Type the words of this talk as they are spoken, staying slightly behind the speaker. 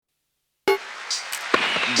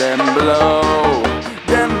Dem blow,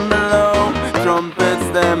 trumpets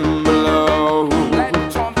dem blow. Let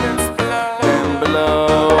trumpets blow, dem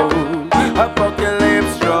blow.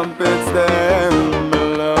 Apocalypse trumpets dem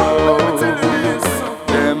blow.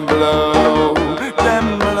 Dem blow,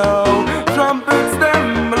 trumpets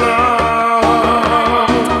dem blow.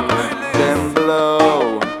 Dem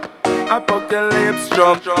blow. Apocalypse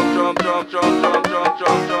trump, trump, trump, trump, trump, trump, trump,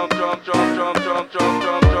 trump, trump, trump, trump, trump, trump,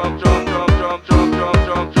 trump, trump, trump, trump, trump.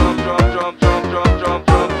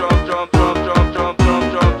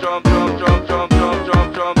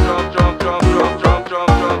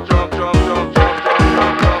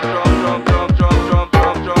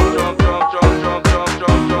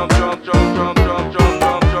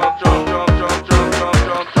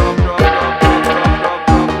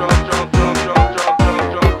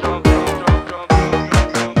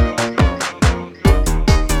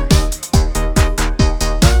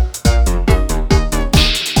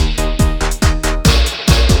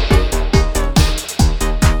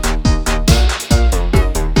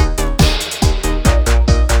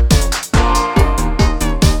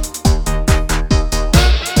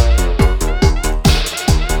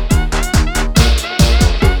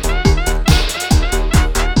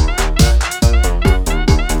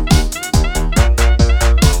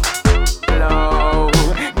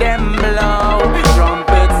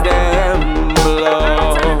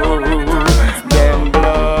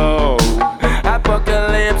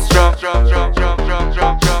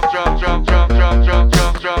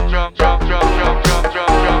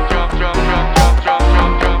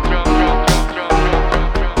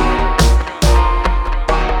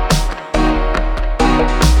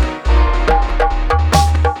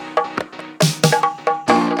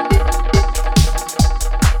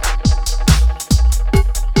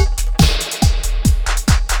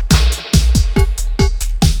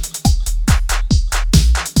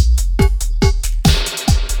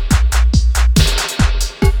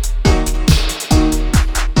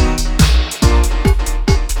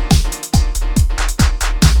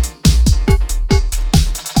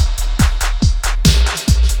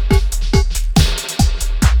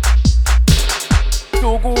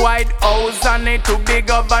 White House and it took the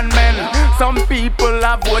government. Some people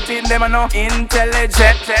are voting them are not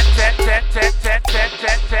intelligent.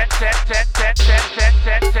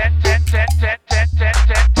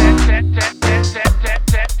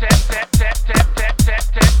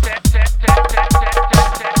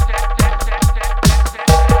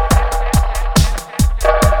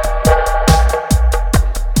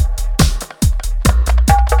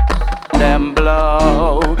 Dem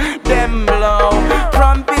blow,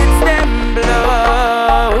 trumpets dem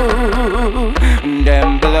blow,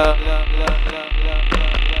 dem blow.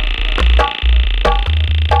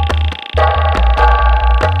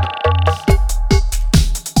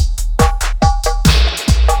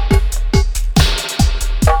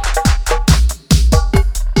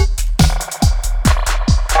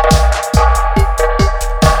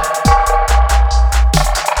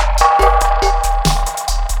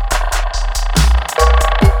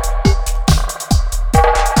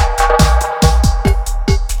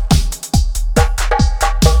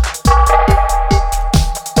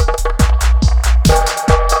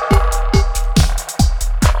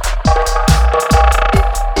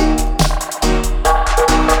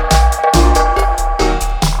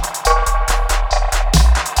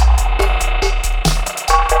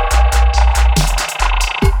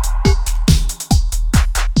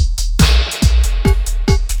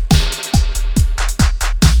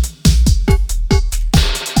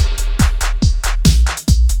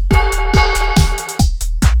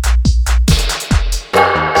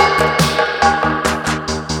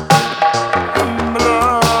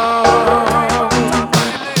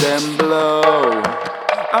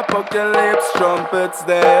 Apocalypse trumpets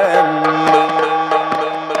dem blow.